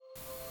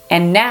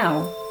And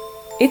now,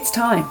 it's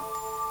time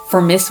for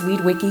Miss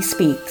Weed Wiki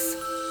Speaks.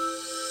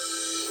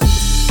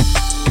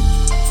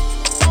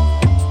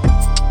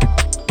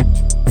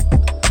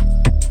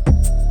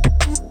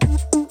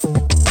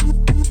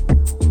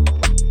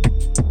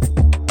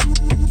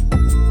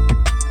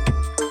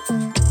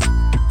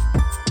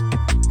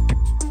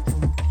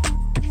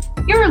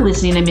 You're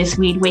listening to Miss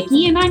Weed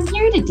Wiki, and I'm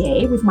here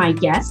today with my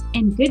guest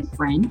and good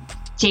friend,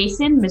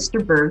 Jason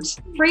Mr. Bergs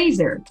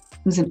Fraser,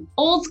 who's an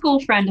old school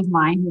friend of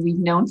mine who we've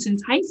known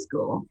since high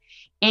school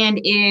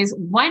and is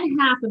one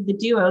half of the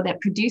duo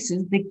that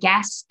produces the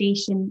Gas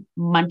Station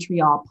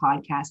Montreal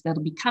podcast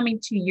that'll be coming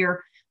to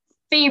your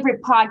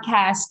favorite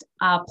podcast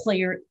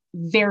player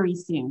very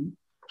soon.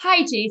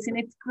 Hi, Jason.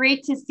 It's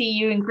great to see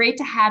you and great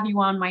to have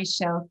you on my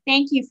show.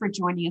 Thank you for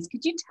joining us.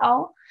 Could you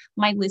tell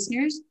my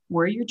listeners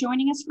where you're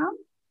joining us from?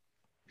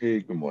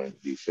 Hey, good morning,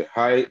 Lisa.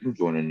 Hi, I'm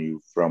joining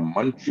you from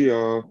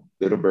Montreal,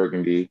 Little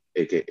Burgundy,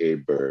 aka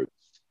Berg.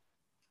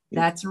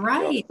 That's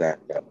right. That.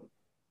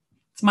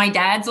 It's my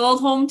dad's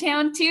old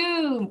hometown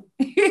too.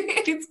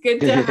 It's good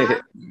to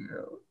have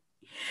you.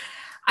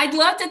 I'd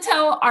love to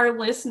tell our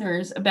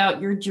listeners about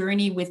your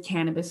journey with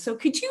cannabis. So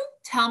could you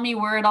tell me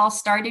where it all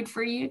started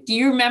for you? Do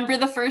you remember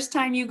the first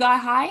time you got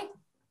high?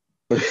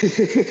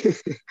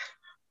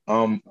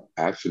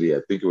 Actually, I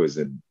think it was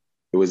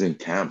in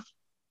camp.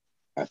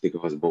 I think I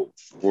was about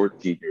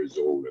 14 years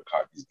old. I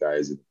caught these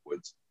guys in the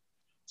woods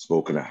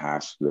smoking a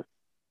hash spliff.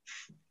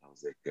 I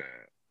was like,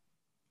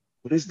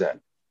 what is that?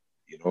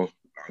 You know,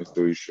 long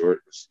story short,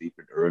 I was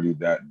sleeping early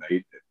that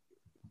night. And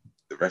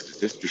the rest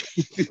is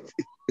history.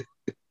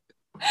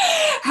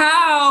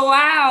 How?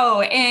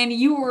 Wow. And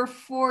you were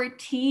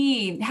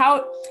 14.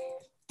 How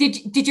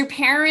did your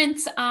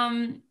parents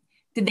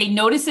did they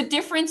notice a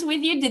difference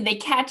with you? Did they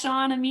catch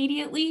on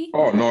immediately?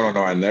 Oh, no.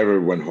 I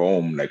never went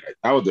home. Like,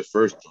 that was the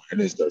first joint. I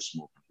didn't start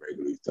smoking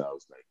regularly till I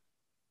was like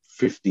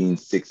 15,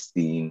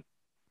 16.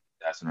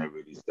 That's when I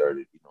really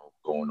started,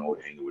 going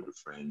out, hanging with the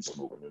friends,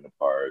 smoking in the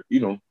park,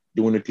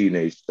 doing the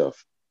teenage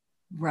stuff.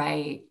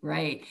 Right.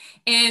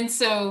 And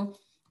so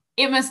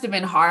it must have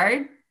been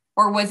hard,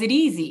 or was it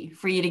easy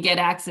for you to get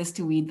access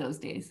to weed those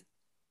days?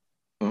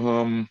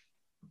 I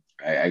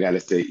gotta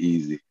say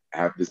easy. I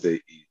have to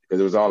say easy because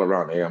it was all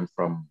around. Hey, I'm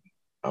from,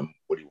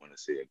 what do you want to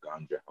say, a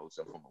ganja house.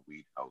 I'm from a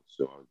weed house,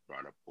 so I was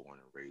brought up, born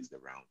and raised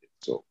around it.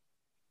 So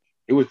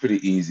it was pretty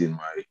easy in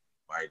my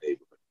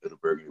neighborhood. Little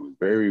Burgundy was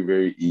very,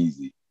 very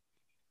easy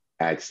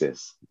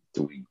access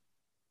to weed.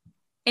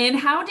 And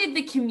how did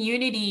the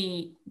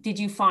community, did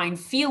you find,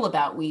 feel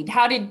about weed?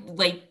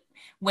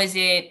 Was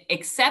it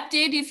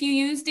accepted if you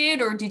used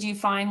it, or did you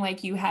find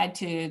like you had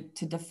to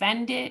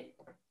defend it?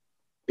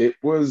 It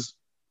was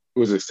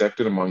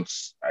accepted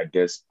amongst, I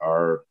guess,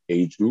 our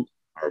age group,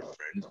 our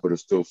friends, but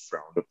it's still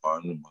frowned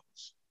upon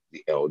amongst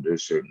the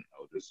elders. Certain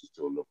elders who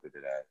still look at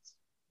it as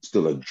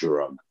still a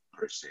drug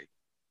per se.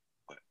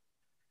 But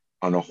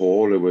on a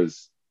whole, it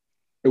was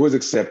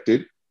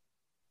accepted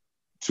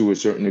to a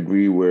certain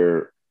degree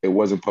where it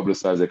wasn't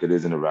publicized like it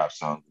is in the rap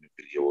songs and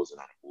the videos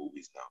and on the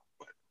movies now.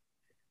 But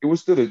it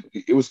was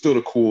still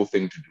a cool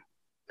thing to do.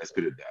 Let's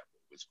put it that way.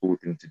 It was a cool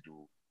thing to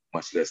do,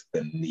 much less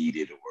than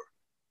needed or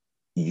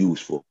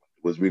useful.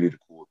 It was really the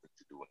cool thing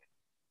to do.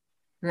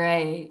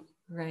 Right.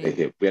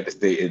 We had to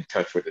stay in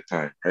touch with the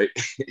time, right?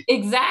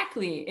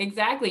 Exactly.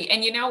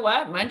 And you know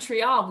what?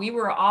 Montreal, we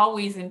were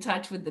always in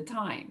touch with the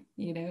time,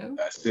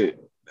 That's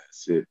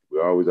it.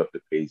 We're always up to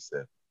pace.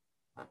 And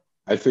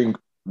I think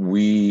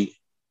we,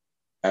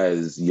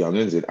 as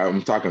youngins,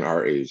 I'm talking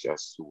our age,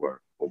 us who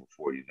are over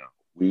 40 now,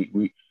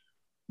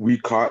 we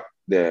caught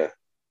the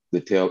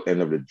tail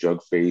end of the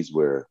drug phase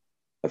where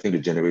I think the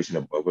generation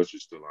above us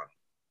was still on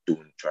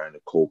trying to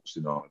cope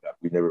and all that.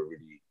 We never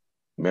really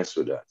messed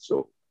with that.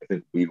 So I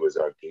think weed was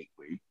our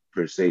gateway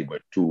per se,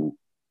 but to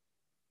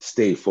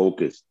stay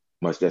focused,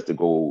 much less to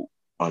go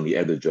on the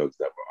other drugs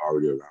that were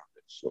already around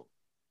us. So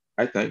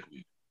I thank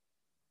weed.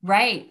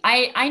 Right.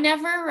 I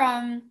never,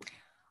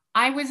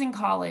 I was in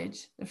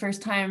college the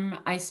first time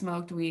I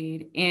smoked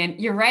weed, and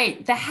you're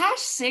right. The hash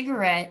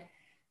cigarette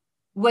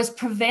was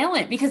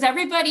prevalent because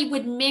everybody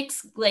would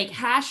mix like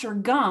hash or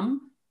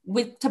gum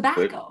with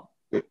tobacco.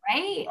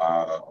 Right?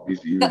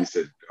 You really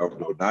said gum,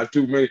 though. Not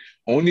too many.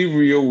 Only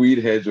real weed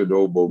heads would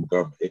know about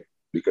gum,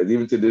 because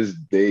even to this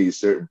day,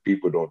 certain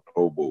people don't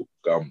know about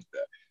gum,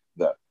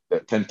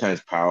 that 10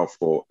 times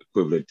powerful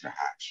equivalent to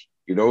hash.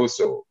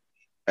 So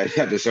I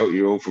had to shout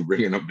you out for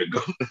bringing up the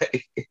gum.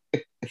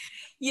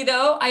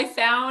 I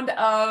found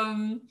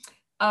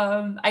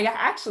I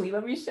actually,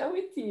 let me show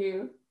it to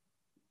you.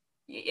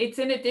 It's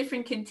in a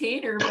different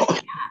container, but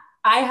yeah,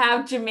 I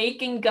have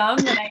Jamaican gum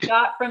that I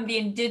got from the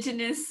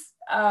indigenous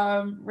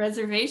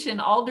reservation,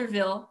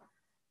 Alderville,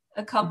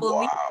 a couple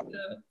of weeks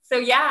ago. So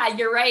yeah,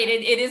 you're right.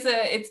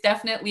 It's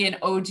definitely an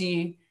OG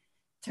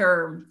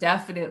term,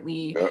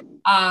 definitely.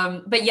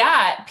 But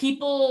yeah,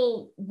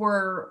 people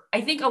were, I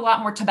think, a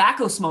lot more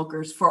tobacco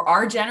smokers for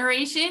our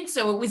generation.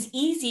 So it was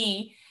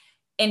easy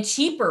and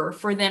cheaper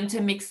for them to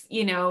mix,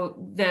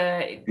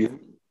 the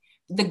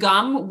the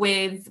gum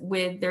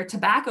with their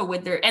tobacco,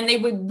 and they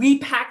would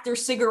repack their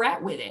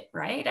cigarette with it,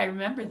 right? I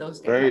remember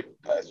those days. Right.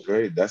 That's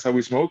great. That's how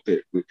we smoked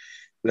it.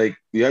 Like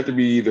you had to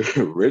be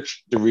either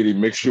rich to really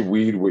mix your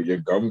weed with your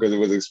gum because it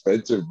was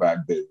expensive back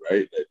then,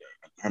 right? Like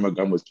a gram of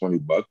gum was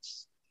 $20.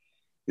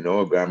 You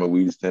know, a gram of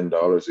weed is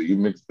 $10. So you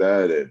mix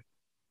that and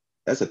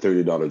that's a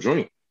 $30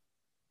 joint.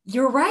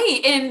 You're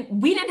right.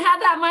 And we didn't have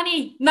that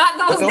money. Not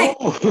those days.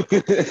 No.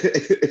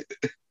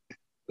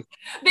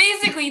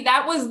 Basically,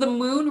 that was the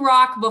moon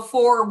rock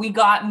before we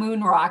got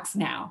moon rocks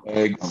now.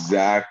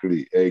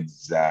 Exactly.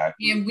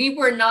 And we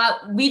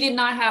did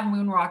not have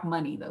moon rock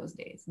money those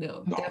days.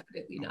 No,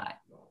 definitely not.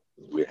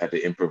 We had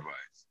to improvise.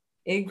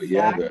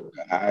 Exactly. But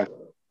yeah,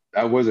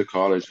 that was a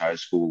college high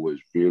school was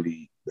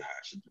really the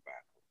hash and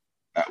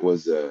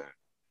tobacco.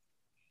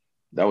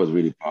 That was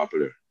really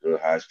popular. The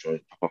hash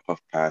joint,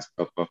 puff pass,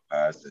 and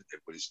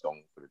everybody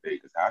stoned for the day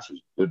because hash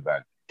was good back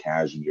then.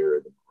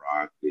 Cashmere, the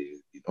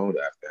Moroccan, you know, the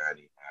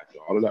Afghani hash,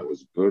 all of that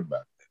was good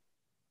back then.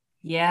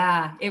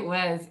 Yeah, it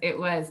was. It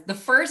was. The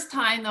first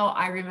time, though,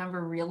 I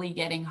remember really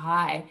getting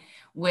high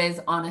was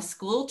on a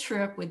school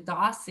trip with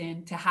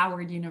Dawson to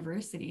Howard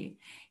University.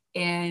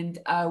 And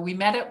we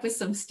met up with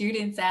some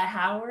students at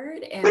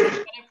Howard and we met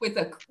up with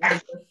their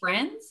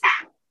friends.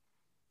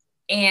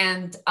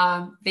 And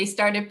they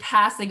started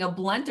passing a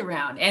blunt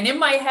around. And in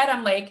my head,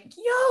 I'm like,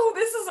 yo,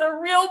 this is a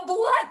real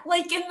blunt,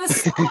 like in the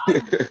sun.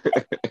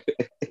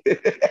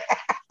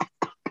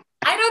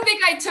 I don't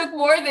think I took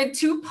more than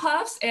 2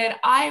 puffs and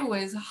I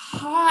was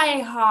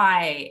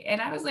high. And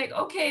I was like,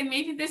 okay,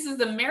 maybe this is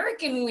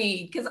American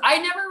weed because I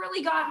never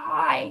really got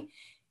high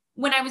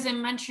when I was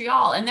in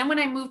Montreal. And then when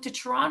I moved to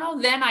Toronto,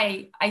 then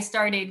I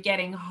started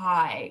getting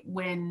high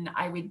when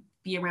I would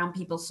be around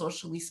people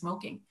socially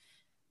smoking.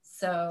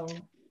 So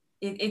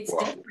it's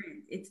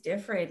different. It's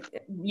different.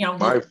 You know,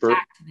 back to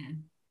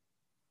then.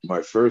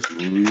 My first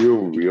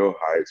real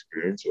high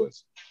experience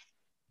was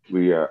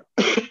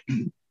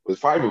was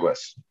 5 of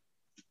us.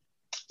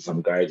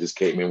 Some guy just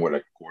came in with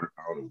like a quarter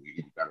pound of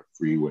weed, got it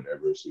free,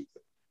 whatever. So he's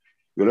like,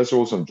 yo, let's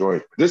roll some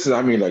joints.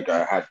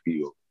 I had to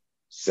be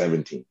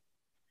 17.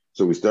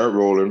 So we start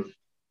rolling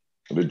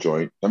the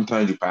joint.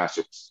 Sometimes you pass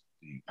the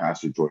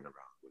joint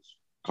around. It was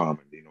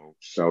common, you know,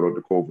 shout out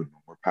to COVID,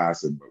 no more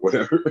passing, but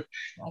whatever.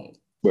 Right.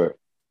 But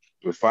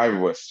with 5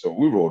 of us, so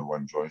we rolled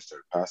one joint,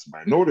 started passing.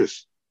 But I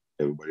noticed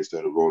everybody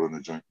started rolling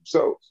the joint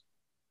themselves.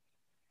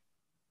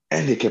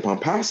 And they kept on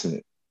passing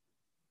it.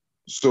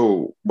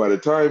 So by the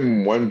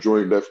time one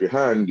joint left your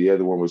hand, the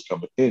other one was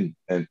coming in.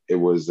 And it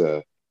was,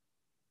 I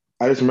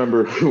just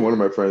remember one of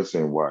my friends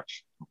saying,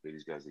 watch, okay,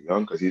 these guys are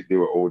young because they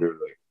were older.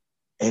 Like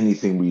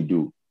anything we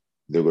do,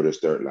 they're going to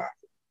start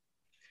laughing.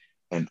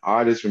 And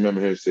I just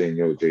remember him saying,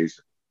 yo,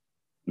 Jason,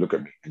 look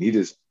at me. And he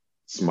just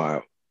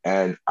smiled.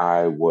 And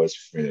I was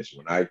finished.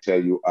 When I tell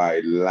you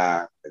I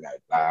laughed and I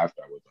laughed,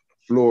 I was on the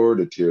floor.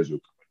 The tears were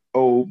coming.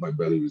 Oh, my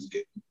belly was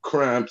getting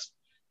cramps.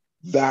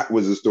 That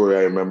was the story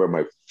I remember.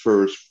 My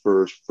first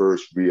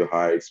real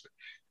high experience.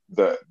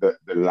 The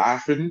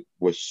laughing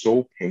was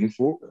so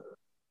painful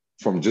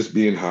from just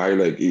being high.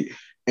 Like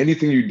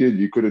anything you did,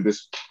 you could have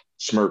just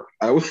smirked.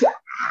 I was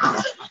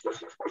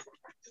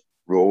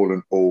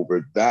rolling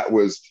over.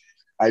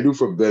 I knew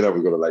from then I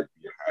was gonna like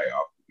be high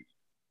off.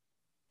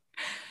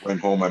 Went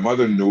home. My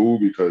mother knew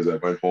because I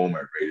went home. I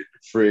raided the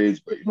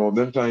fridge. But you know,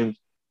 them times,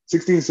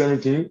 16,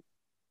 17.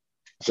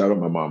 Shout out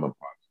my mom and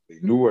pop. They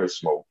knew I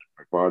smoked.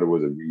 My father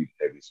was a really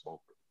heavy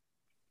smoker.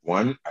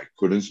 One, I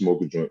couldn't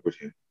smoke a joint with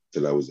him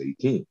till I was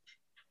 18.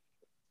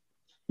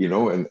 You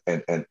know, and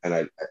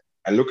I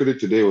look at it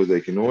today, I was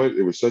like, you know what?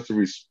 It was such a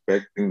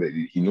respect thing that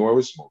he knew I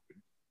was smoking.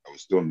 I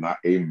was still not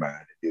a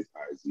man in his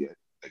eyes yet,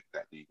 like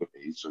that legal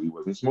age, so he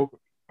wasn't smoking.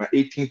 My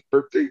 18th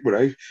birthday, when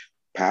I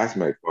passed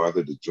my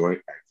father the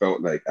joint, I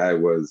felt like I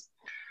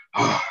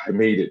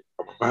made it.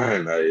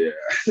 Man,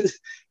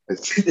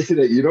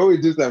 you know,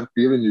 it's just that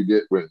feeling you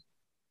get when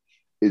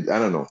I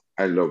don't know.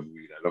 I love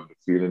weed. I love the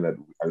feeling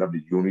I love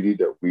the unity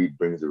that weed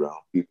brings around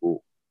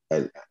people.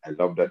 I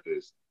love that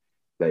there's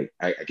like,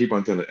 I keep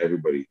on telling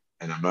everybody,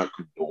 and I'm not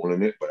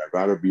condoning it, but I'd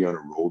rather be on a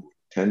road with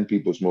 10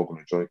 people smoking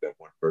a joint than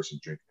one person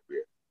drinking a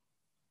beer.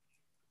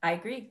 I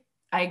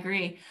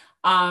agree.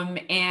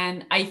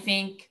 And I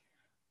think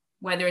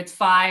whether it's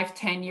 5,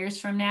 10 years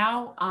from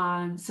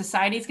now,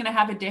 society is going to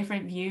have a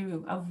different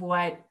view of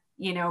what,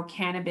 you know,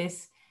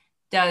 cannabis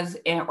does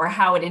or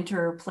how it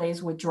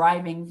interplays with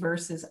driving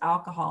versus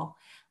alcohol.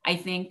 I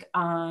think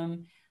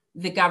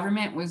the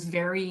government was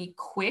very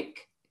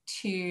quick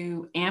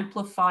to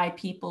amplify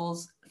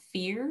people's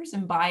fears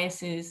and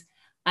biases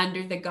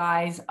under the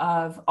guise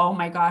of, oh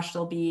my gosh,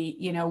 there'll be,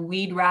 you know,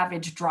 weed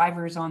ravaged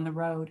drivers on the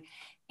road.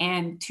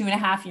 And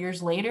 2.5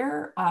 years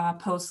later,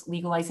 post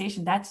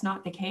legalization, that's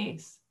not the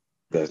case.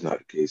 That's not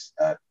the case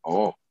at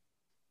all.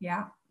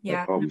 Yeah.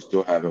 We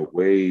still have a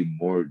way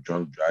more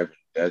drunk driving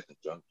deaths and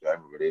drunk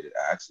driving related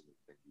accidents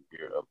than you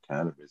hear of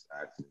cannabis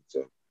accidents.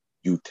 So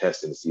you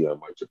testing to see how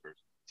much of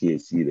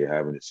THC they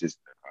have in the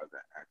system that cause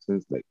that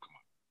accidents. Like, come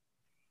on.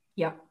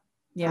 Yep.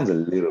 Yeah. Sounds a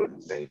little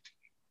insane.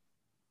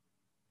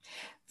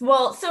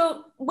 Well,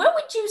 so what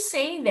would you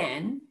say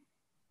then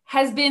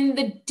has been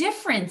the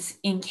difference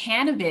in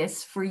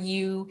cannabis for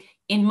you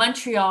in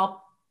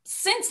Montreal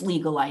since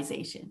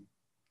legalization?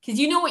 Because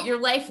you know what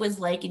your life was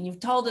like, and you've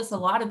told us a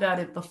lot about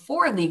it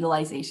before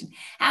legalization.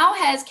 How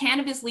has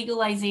cannabis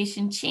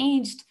legalization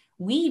changed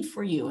weed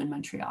for you in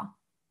Montreal?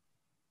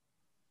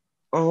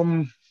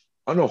 On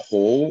a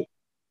whole,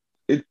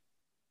 it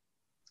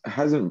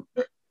hasn't.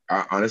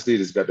 Honestly,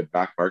 it's got the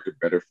black market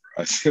better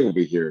for us over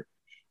here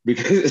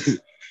because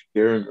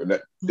here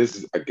that this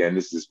is again,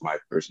 this is my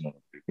personal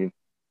opinion.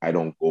 I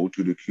don't go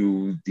to the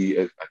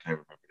QDS. I can't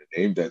remember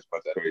the name. That's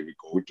but I don't even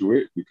go to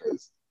it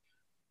because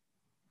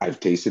I've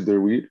tasted their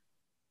weed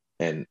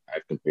and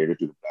I've compared it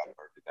to the black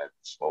market that I'm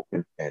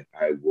smoking, and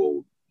I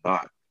will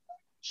not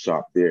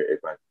shop there if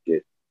I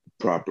get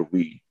proper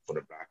weed from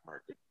the black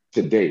market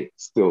today.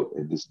 Still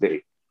in this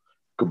day,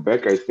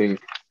 Quebec, I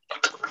think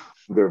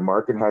their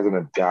market hasn't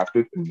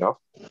adapted enough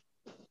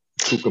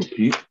to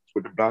compete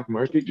with the black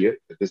market yet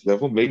at this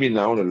level. Maybe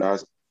now in the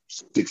last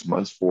 6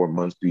 months, 4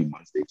 months, 3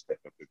 months, they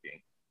stepped up the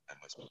game. I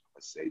must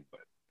say, but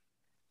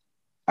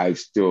I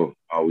still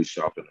always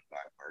shop in the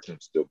black market. I'm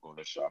still going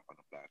to shop on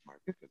the black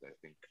market because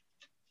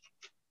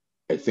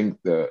I think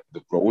the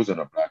growers on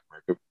the black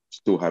market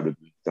still have the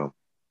green thumb,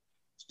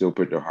 still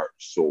put their heart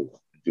and soul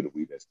into the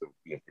weed that's still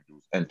being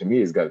produced. And to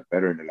me, it's got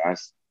better in the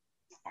last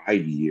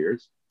 5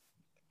 years.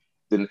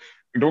 Then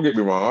don't get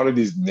me wrong, all of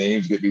these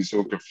names get me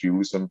so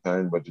confused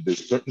sometimes, but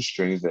there's certain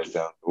strains that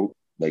sound dope,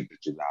 like the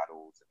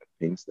gelatos and the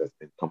pinks that's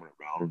been coming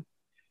around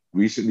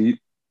recently.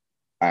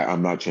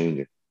 I'm not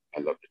changing. I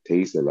love the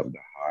taste, I love the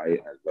high,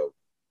 I love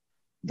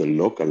the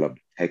look, I love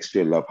the texture,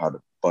 I love how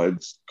the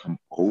buds come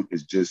out.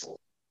 It's just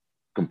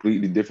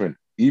completely different.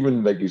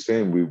 Even like you're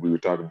saying, we were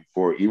talking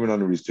before, even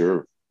on the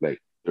reserve, like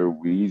their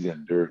weeds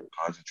and their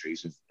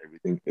concentrations,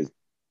 everything is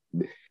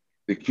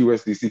the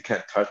QSDC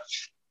can't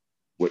touch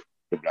what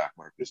the black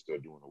market is still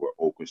doing, or what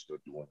Oak is still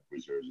doing,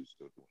 reserves is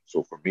still doing.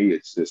 So for me,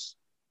 it's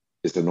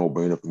a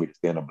no-brainer for me to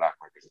stay on the black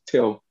market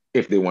until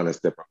if they want to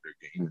step up their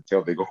game,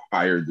 until they go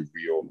hire the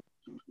real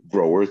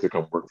growers to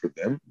come work for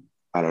them.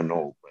 I don't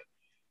know, but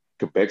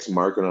Quebec's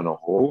market on a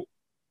whole,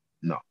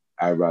 no,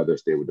 I'd rather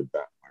stay with the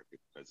black market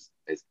because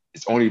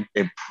it's only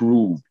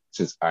improved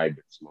since I've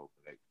been smoking.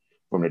 Like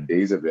from the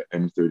days of the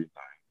M39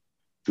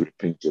 to the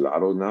pink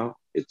gelato now,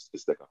 it's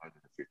like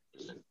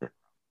 150%.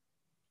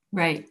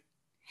 Right.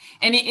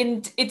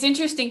 And it's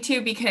interesting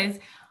too, because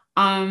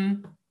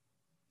um,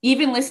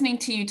 even listening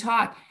to you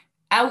talk,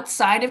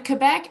 outside of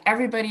Quebec,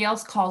 everybody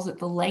else calls it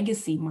the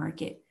legacy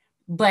market.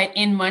 But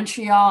in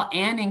Montreal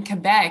and in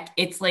Quebec,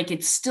 it's like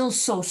it's still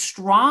so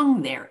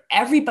strong there.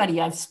 Everybody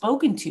I've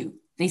spoken to,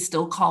 they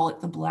still call it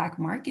the black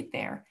market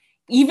there.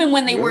 Even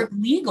when they Yeah, work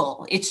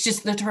legal, it's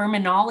just the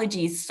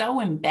terminology is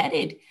so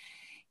embedded,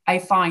 I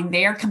find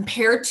there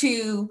compared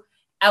to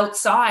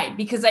outside,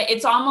 because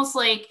it's almost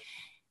like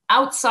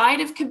outside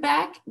of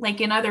Quebec,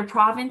 like in other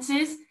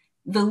provinces,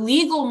 the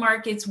legal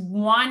markets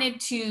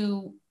wanted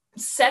to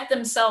set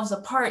themselves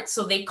apart.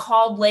 So they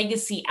called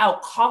legacy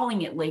out,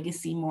 calling it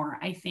legacy more,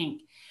 I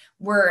think.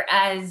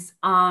 Whereas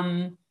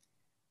uh,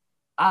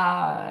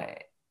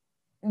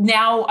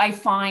 now I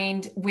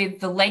find with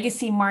the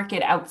legacy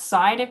market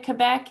outside of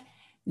Quebec,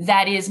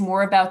 that is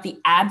more about the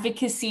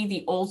advocacy,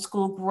 the old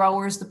school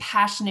growers, the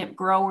passionate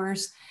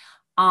growers.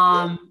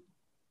 yeah,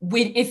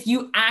 If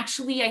you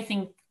actually, I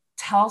think,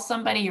 tell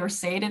somebody or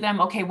say to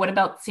them, okay, what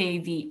about, say,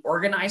 the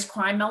organized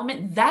crime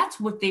element? That's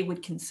what they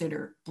would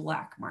consider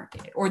black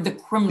market or the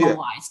yeah.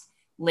 criminalized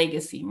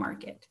legacy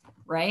market,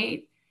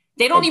 right?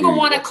 They don't even Agreed.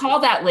 want to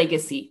call that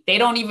legacy. They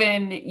don't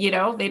even,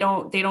 they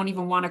don't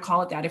even want to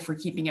call it that if we're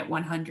keeping it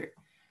 100.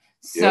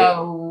 Yeah,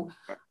 So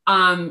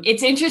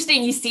it's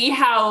interesting. You see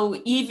how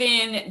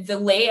even the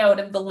layout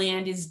of the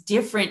land is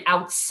different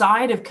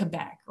outside of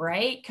Quebec,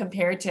 right?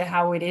 Compared to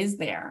how it is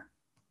there.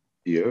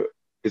 yeah.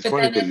 It's But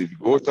funny then because if you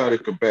go outside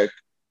of Quebec,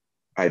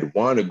 I'd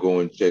want to go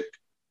and check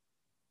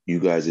you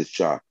guys'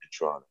 shop in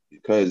Toronto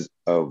because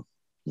of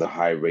the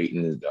high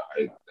ratings, the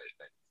high.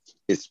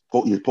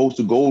 You're supposed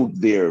to go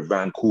there,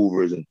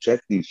 Vancouver's, and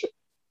check these.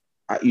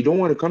 You don't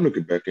want to come to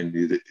Quebec and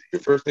do it. The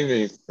first thing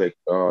is like,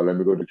 oh, let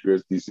me go to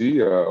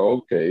QSDC.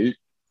 Okay,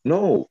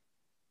 no,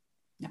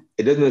 no,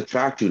 it doesn't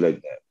attract you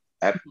like that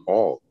at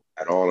all,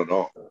 at all, at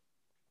all.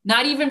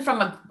 not even from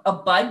a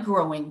bud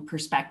growing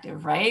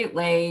perspective, right?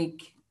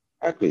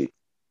 Exactly.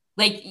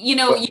 You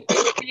But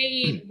could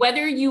say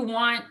whether you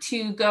want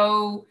to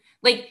go,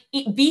 like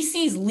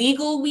BC's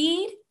legal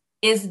weed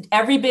is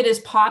every bit as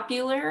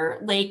popular,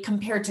 like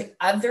compared to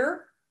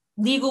other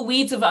legal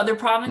weeds of other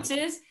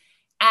provinces,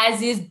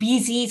 as is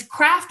BC's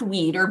craft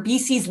weed or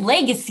BC's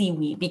legacy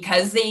weed,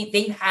 because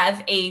they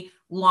have a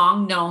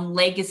long known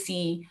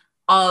legacy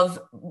of,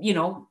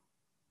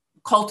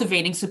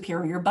 cultivating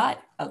superior bud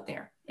out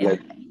there. And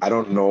like, I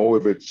don't know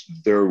if it's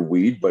their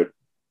weed, but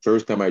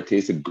first time I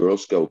tasted Girl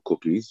Scout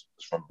cookies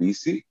was from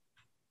BC,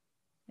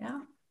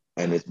 yeah,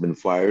 and it's been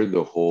fired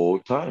the whole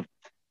time.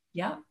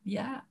 yeah,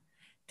 yeah.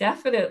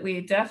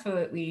 Definitely,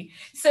 definitely.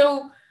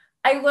 So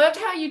I loved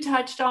how you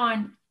touched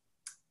on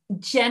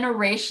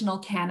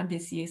generational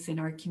cannabis use in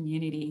our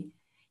community.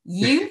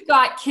 You've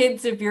got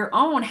kids of your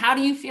own. How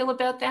do you feel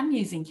about them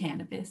using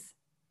cannabis?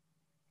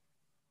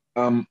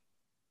 Um,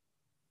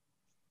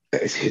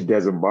 it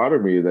doesn't bother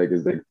me. Like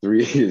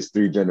it's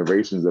three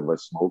generations of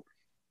us smoking.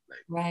 Like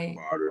Right.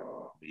 my father,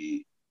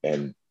 me,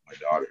 and my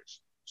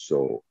daughters.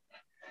 So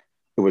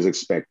it was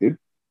expected.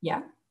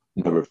 Yeah.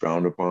 Never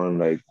frowned upon.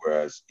 Like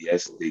whereas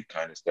yes, they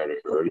kind of started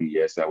early.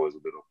 Yes, I was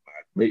a little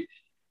bad. May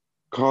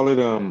call it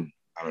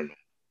I don't know,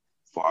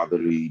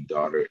 fatherly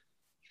daughter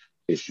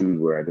issues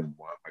where I didn't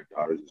want my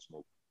daughters to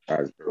smoke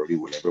as early,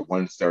 whatever.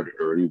 One started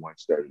early, one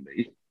started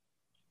late,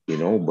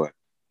 but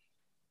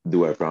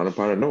do I frown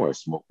upon it? No, I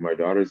smoke with my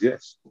daughters,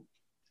 yes.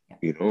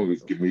 Give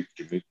me,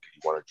 you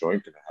want a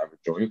joint? Can I have a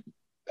joint?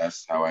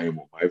 That's how I am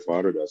with my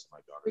father. That's how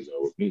my daughters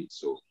are with me.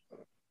 So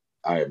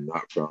I am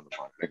not frowned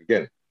upon it. Like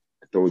again,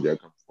 I told you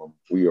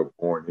we are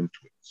born into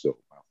it. So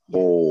my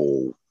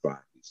whole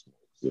family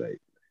smokes.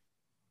 Like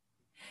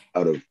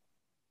out of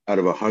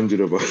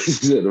 100 of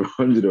us,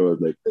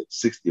 like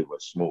 60 of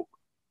us smoke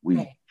weed.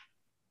 Right.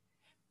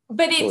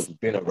 But so it's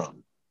been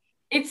around.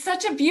 It's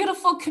such a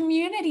beautiful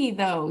community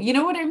though. You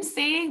know what I'm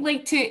saying?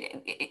 Like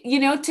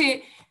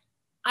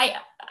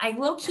I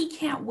low-key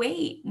can't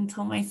wait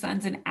until my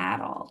son's an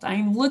adult.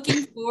 I'm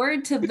looking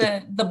forward to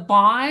the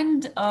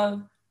bond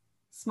of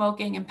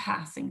smoking and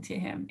passing to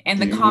him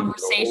and the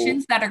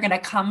conversations that are going to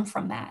come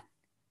from that.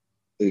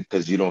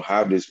 Because you don't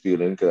have this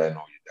feeling, because I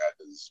know your dad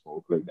doesn't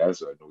smoke like that,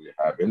 so I know you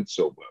haven't.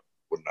 So, but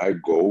when I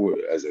go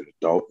as an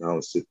adult now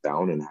and sit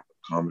down and have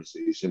a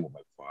conversation with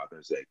my father,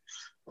 it's like,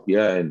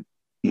 yeah, and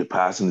you're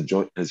passing the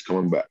joint and it's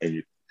coming back, and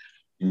you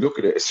look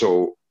at it.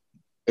 So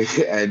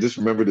I just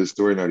remember the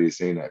story now that you're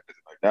saying that,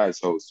 because my dad's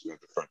house, we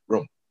have the front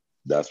room.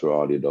 That's where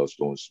all the adults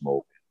go and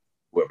smoke.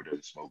 Whoever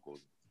doesn't smoke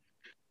goes.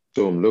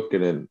 So I'm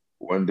looking, and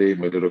one day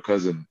my little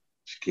cousin,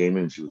 she came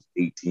in, she was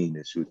 18,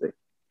 and she was like,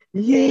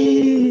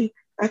 yay,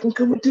 I can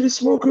come into the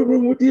smoker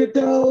room with the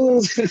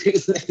adults.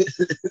 It's like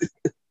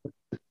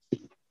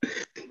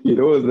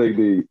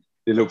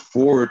they look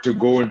forward to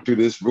going to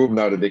this room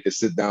now that they can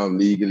sit down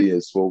legally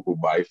and smoke with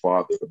my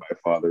father. My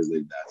father's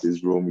like, that's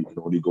his room. You can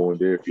only go in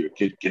there if you're a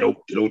kid. Get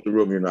out the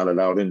room. You're not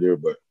allowed in there.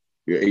 But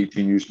you're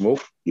 18, you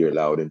smoke, you're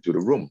allowed into the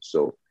room.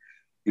 So,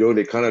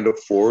 they kind of look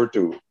forward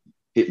to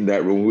hitting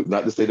that room.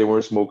 Not to say they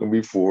weren't smoking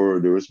before,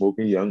 or they were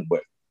smoking young,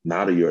 but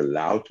now that you're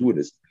allowed to, it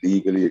is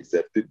legally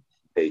accepted.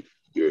 Hey,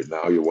 you're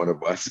one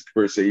of us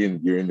per se,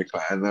 and you're in the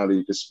clan now that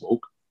you can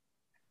smoke.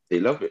 They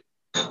love it.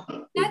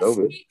 That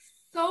speaks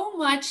so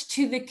much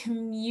to the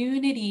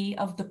community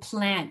of the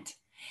plant,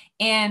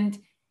 and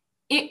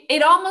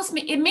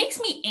it makes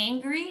me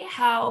angry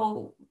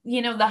how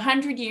the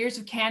 100 years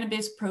of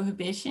cannabis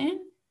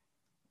prohibition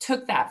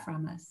took that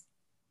from us.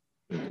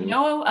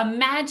 Mm-hmm.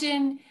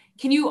 Imagine,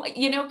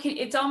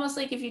 it's almost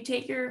like if you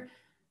take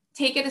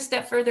it a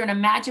step further and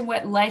imagine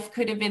what life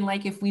could have been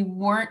like if we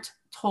weren't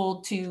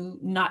told to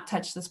not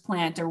touch this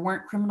plant or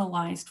weren't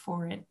criminalized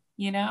for it.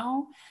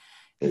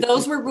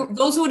 Those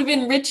would have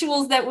been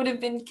rituals that would have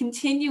been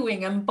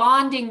continuing and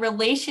bonding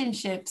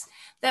relationships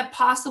that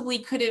possibly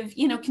could have,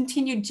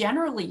 continued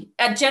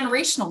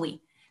generationally,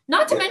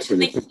 not to mention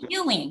the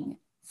healing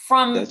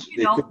from,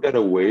 they took that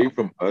away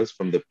from us,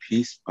 from the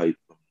peace pipe,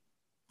 from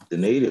the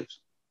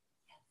natives.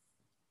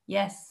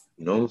 Yes.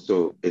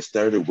 So it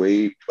started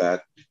way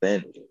back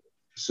then.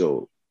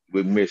 So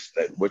we missed,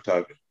 like, we're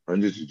talking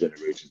hundreds of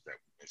generations that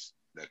we missed,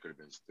 that could have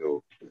been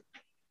still,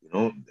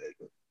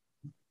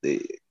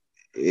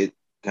 it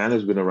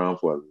cannabis been around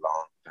for a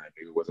long time.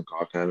 Maybe it wasn't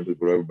called cannabis,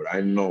 whatever, but I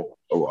know,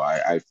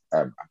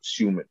 I'm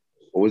assuming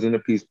what was in the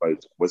peace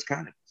pipes was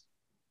cannabis.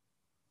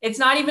 It's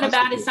not even a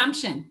bad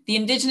assumption. The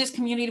indigenous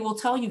community will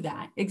tell you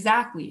that.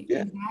 Exactly.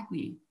 Yeah.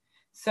 Exactly.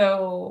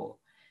 So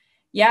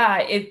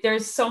yeah,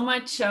 there's so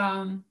much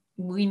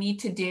we need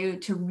to do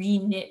to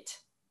re-knit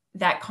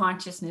that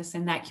consciousness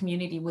and that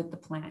community with the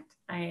plant.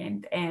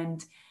 And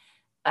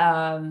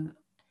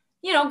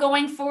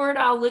going forward,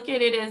 I'll look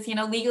at it as,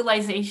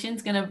 legalization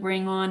is going to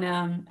bring on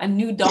a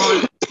new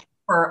dawn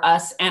for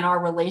us and our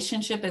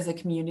relationship as a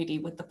community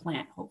with the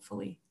plant,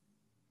 hopefully.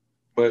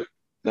 But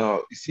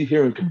now, you see,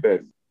 here in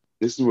Quebec,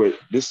 this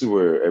is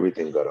where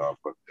everything got off.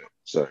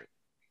 Sorry.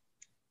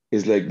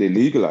 It's like they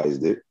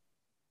legalized it,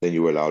 then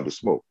you were allowed to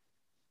smoke.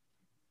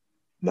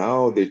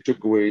 Now they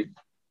took away,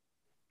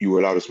 you were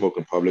allowed to smoke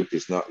in public.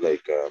 It's not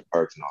like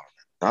parks and all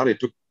that. Now they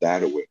took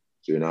that away.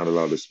 So you're not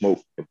allowed to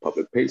smoke in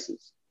public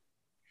places.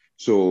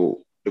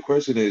 So the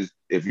question is,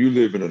 if you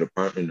live in an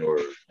apartment or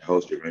a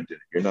house you're renting,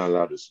 you're not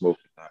allowed to smoke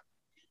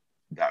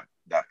in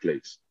that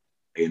place.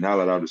 And you're not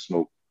allowed to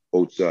smoke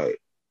outside.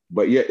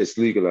 But yet it's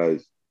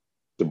legalized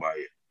to buy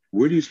it.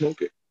 Where do you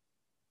smoke it?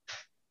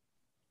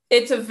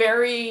 It's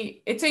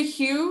a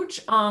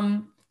huge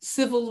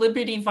civil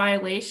liberty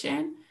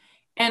violation.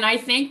 And I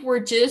think we're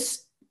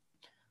just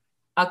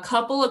a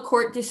couple of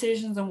court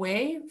decisions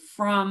away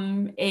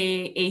from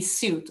a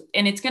suit.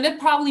 And it's going to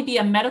probably be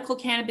a medical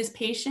cannabis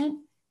patient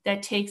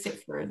that takes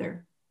it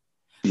further.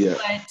 Yeah.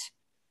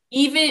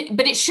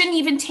 But it shouldn't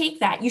even take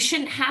that. You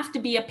shouldn't have to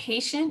be a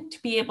patient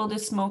to be able to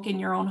smoke in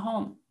your own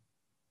home.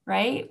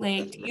 right?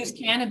 Like to use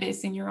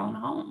cannabis in your own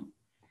home,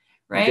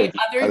 Because right?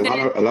 Other than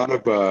a lot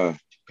of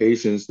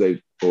patients,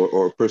 like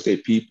or per se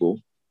people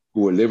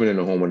who are living in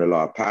a home when the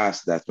law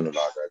passed, that's when the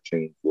law got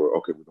changed. For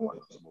okay, we don't want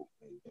to smoke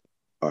in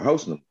our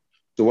house no more.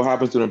 So what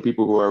happens to them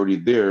people who are already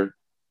there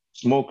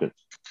smoking?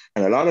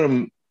 And a lot of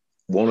them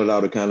won't allow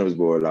the cannabis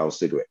but allow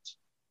cigarettes.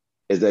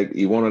 It's like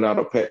you won't allow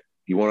a pet,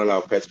 you won't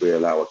allow pets but you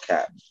allow a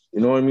cat. You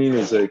know what I mean?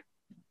 It's like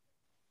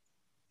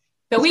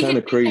But it's we can kind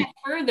of take crazy. that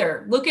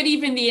further. Look at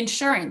even the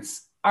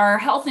insurance. Our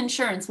health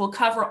insurance will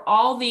cover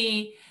all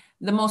the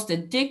most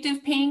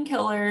addictive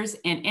painkillers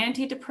and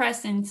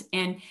antidepressants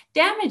and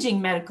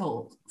damaging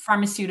medical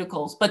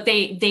pharmaceuticals, but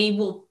they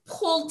will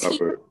pull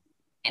teeth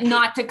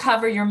not to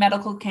cover your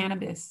medical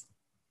cannabis.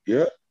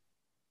 Yeah.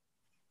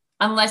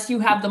 Unless you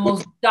have the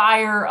most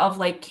dire of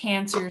like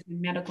cancers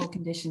and medical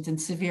conditions and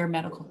severe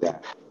medical.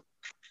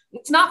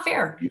 It's not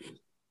fair.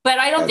 But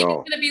I don't think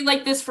it's going to be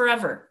like this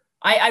forever.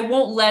 I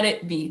won't let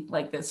it be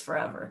like this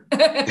forever.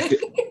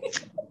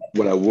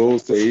 What I will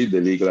say,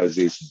 the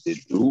legalization did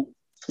do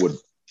would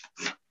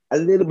a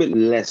little bit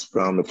less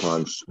frowned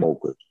upon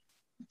smokers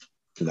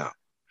now.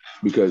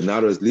 Because now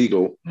that it's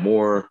legal,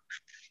 more,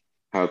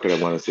 how could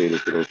I want to say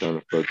this without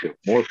sounding offensive?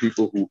 More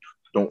people who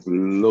don't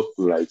look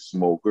like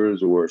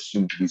smokers or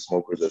seem to be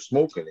smokers are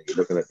smoking. And you're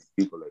looking at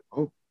people like,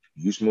 oh,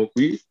 you smoke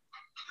weed?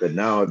 But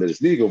now that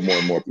it's legal, more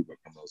and more people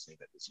come out saying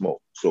that they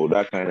smoke. So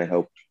that kind of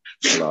helped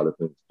a lot of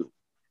things too.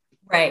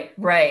 Right,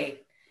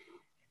 right.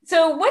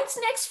 So what's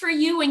next for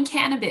you in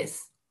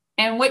cannabis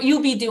and what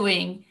you'll be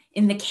doing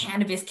in the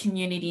cannabis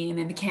community and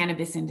in the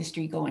cannabis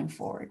industry going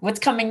forward? What's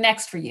coming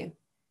next for you?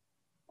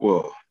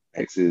 Well,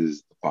 next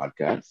is the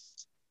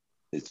podcast.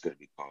 It's going to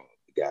be called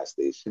The Gas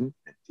Station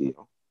and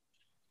TL.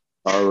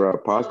 Our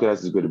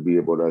podcast is going to be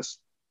about us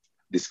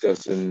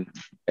discussing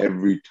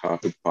every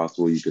topic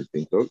possible you could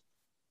think of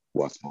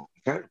while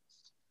smoking cannabis.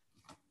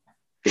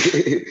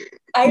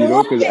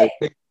 Because I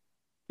think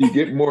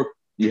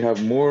you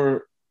have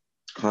more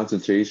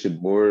concentration,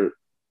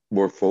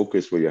 more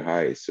focus when you're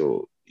high.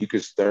 So you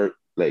could start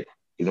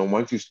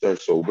once you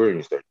start sober and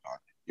you start talking,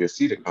 you'll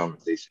see the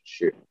conversation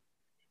shift.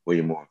 When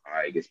you're more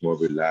high, it gets more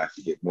relaxed,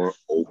 you get more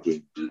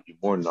open, you're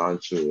more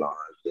nonchalant.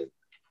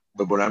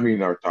 But what I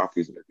mean, our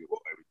topic is going to be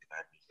about everything.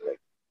 I mean, like,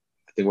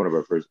 I think one of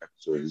our first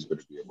episodes is going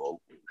to be about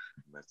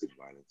domestic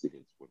violence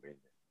against women.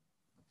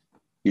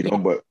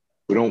 But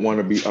we don't want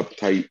to be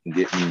uptight and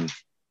getting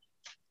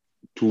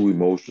too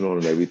emotional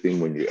and everything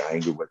when you're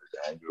angry, whether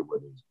it's anger,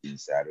 whether it's being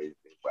sad or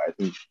anything. But I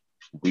think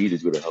weed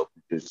is going to help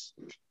you just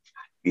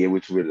be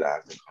able to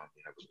relax and have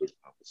a good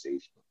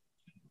conversation.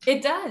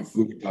 It does.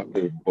 We'll be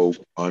talking about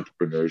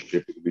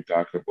entrepreneurship. We'll be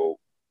talking about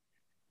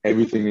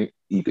everything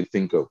you can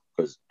think of,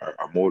 because our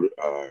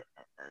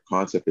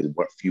concept is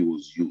what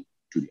fuels you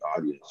to the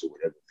audience. So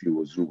whatever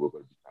fuels you, we're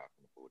going to be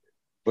talking about it.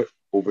 But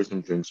over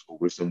some drinks,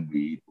 over some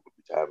weed, we're going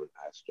to be having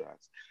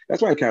abstracts.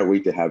 That's why I can't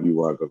wait to have you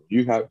on.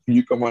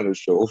 You come on the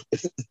show.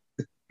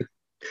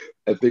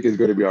 I think it's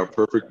going to be our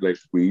perfect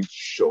weed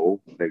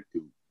show,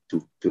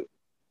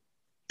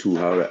 to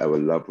how I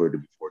would love her to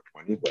be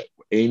 420, but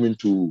we're aiming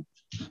to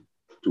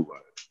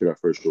get our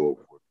first show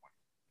over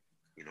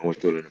 420. We're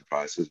still in the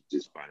process of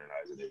just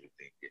finalizing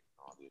everything, getting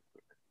all the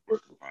equipment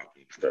working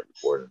properly, start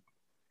recording.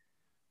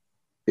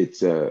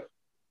 It's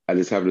I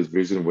just have this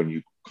vision when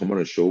you come on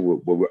a show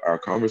with our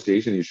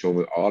conversation, you show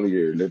me all of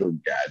your little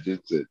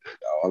gadgets and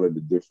all of the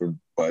different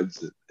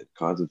buds and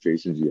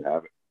concentrations you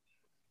have.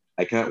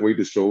 I can't wait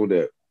to show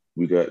that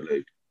we got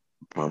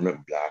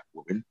prominent Black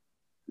women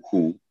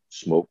who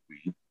smoke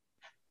weed,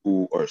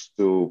 who are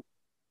still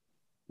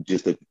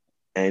just like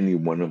any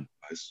one of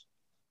us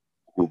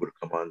who would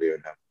come on there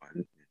and have fun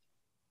and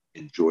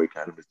enjoy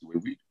cannabis the way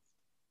we do.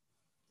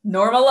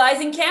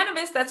 Normalizing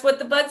cannabis. That's what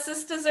the Bud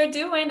Sisters are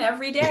doing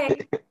every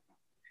day.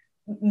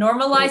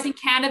 Normalizing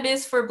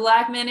cannabis for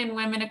Black men and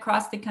women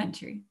across the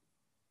country.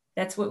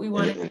 That's what we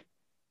want to do.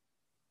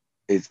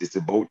 It's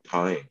about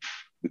time,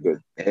 because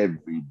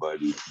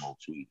everybody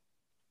smokes weed.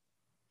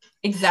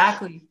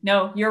 Exactly.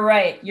 No, you're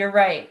right. You're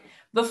right.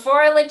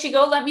 Before I let you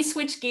go, let me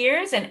switch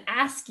gears and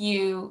ask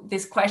you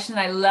this question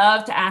I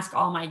love to ask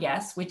all my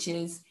guests, which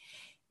is,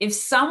 if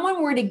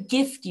someone were to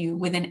gift you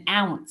with an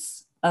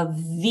ounce of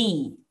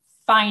the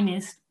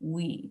finest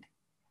weed,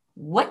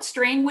 what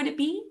strain would it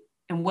be?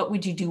 And what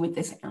would you do with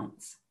this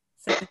ounce?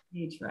 Set the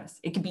stage for us.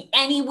 It could be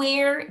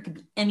anywhere. It could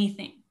be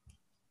anything.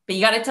 But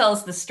you got to tell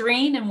us the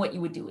strain and what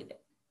you would do with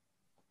it.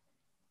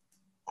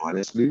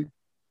 Honestly,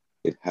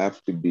 it has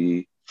to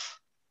be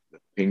the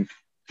pink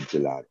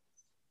gelato.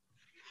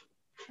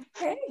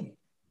 Okay.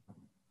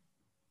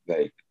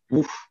 That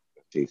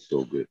tastes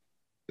so good.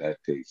 That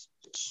tastes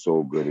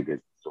so good. It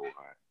gets so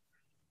high.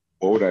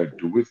 What would I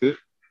do with it?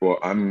 Well,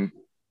 I'm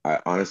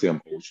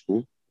old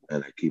school,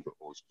 and I keep it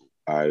old school.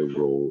 I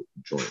roll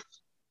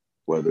joints,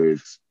 whether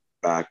it's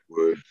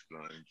backwoods,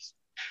 blunts,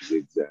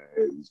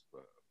 zigzags,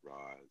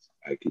 rods.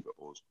 I keep it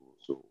old school.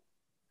 So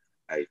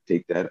I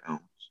take that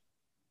ounce,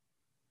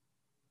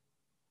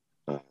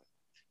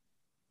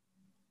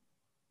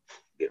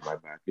 get my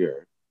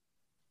backyard,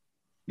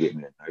 get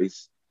me a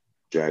nice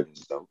Dragon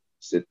Stout,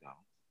 sit down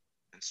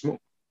and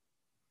smoke.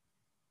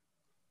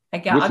 I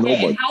got With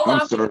okay. nobody.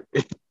 And I'm sorry.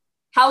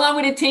 how long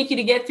would it take you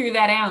to get through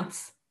that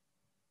ounce?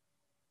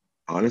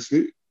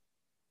 Honestly,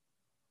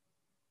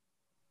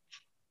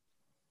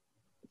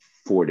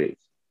 4 days.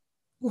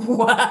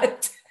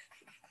 What?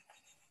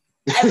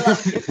 I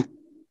love it.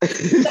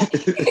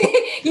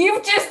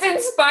 You've just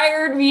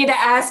inspired me to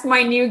ask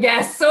my new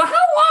guest. So how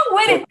long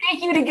would it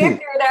take you to get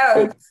through an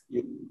ounce?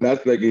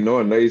 That's like, a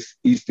nice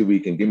Easter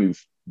weekend.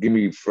 Give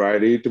me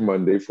Friday to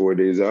Monday, 4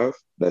 days off.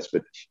 That's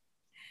finished.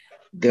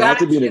 It has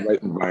to be in the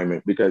right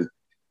environment, because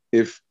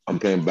if I'm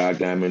playing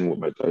backgammon with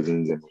my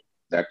cousins, and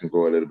that can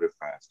go a little bit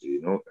faster,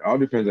 It all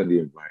depends on the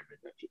environment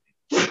that you're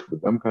in.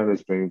 But them kind of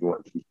strange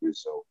ones, keep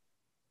yourself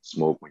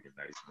smoke when you're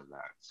nice and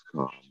relaxed,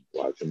 calm,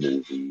 watch a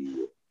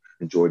movie,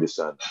 enjoy the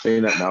sun. I'm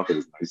saying that now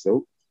because it's nice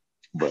out,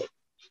 but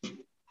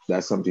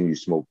that's something you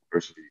smoke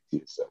personally to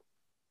yourself.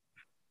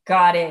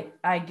 Got it.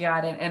 I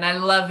got it. And I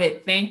love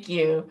it. Thank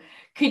you.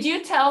 Could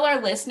you tell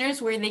our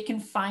listeners where they can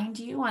find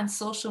you on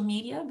social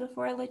media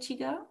before I let you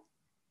go?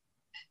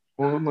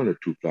 Well, I'm on the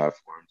 2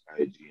 platforms,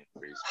 IG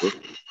and Facebook.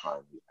 You can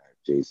find me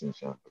at Jason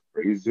Shamba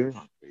Fraser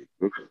on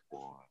Facebook,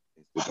 or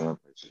Instagram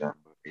at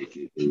Shamba,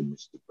 aka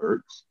Mr.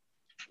 Burks.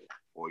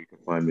 Or you can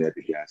find me at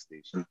the gas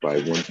station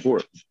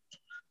 514.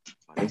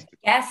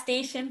 Gas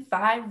Station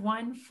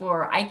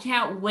 514. I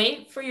can't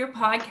wait for your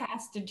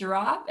podcast to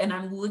drop, and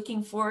I'm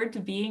looking forward to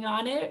being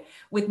on it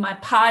with my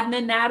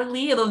partner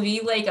Natalie. It'll be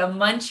like a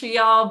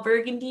Montreal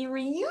Burgundy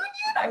reunion.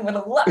 I'm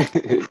gonna love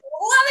it.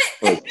 Love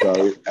it. Oh,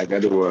 sorry, I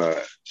got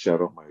to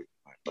shout out my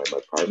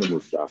partner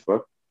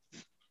Mustafa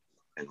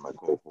and my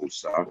co-host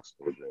Socks.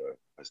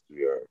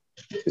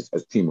 It's a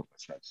team of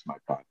us. That's my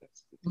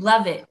podcast.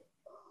 Love it.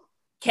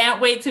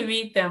 Can't wait to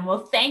meet them.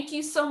 Well, thank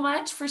you so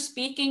much for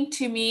speaking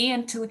to me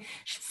and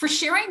for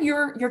sharing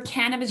your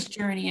cannabis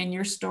journey and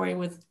your story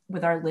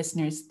with our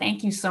listeners.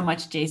 Thank you so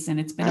much, Jason.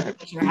 It's been a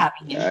pleasure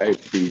having you. I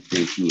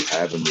appreciate you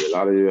having me. A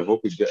lot of you, I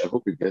hope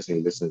your guests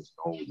and listeners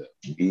know that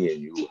me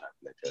and you have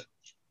like a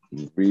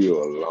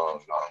real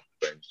long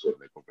friendship,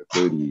 like over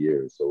 30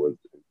 years. So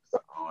it's an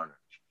honor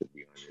to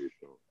be on your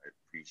show. I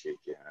appreciate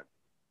you having me.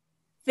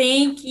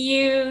 Thank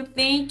you.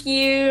 Thank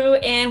you.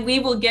 And we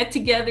will get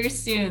together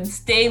soon.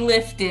 Stay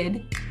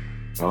lifted.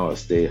 Oh,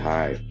 stay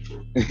high.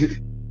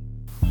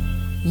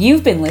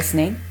 You've been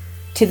listening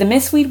to the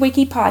Miss Weed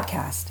Wiki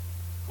podcast,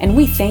 and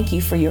we thank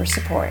you for your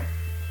support.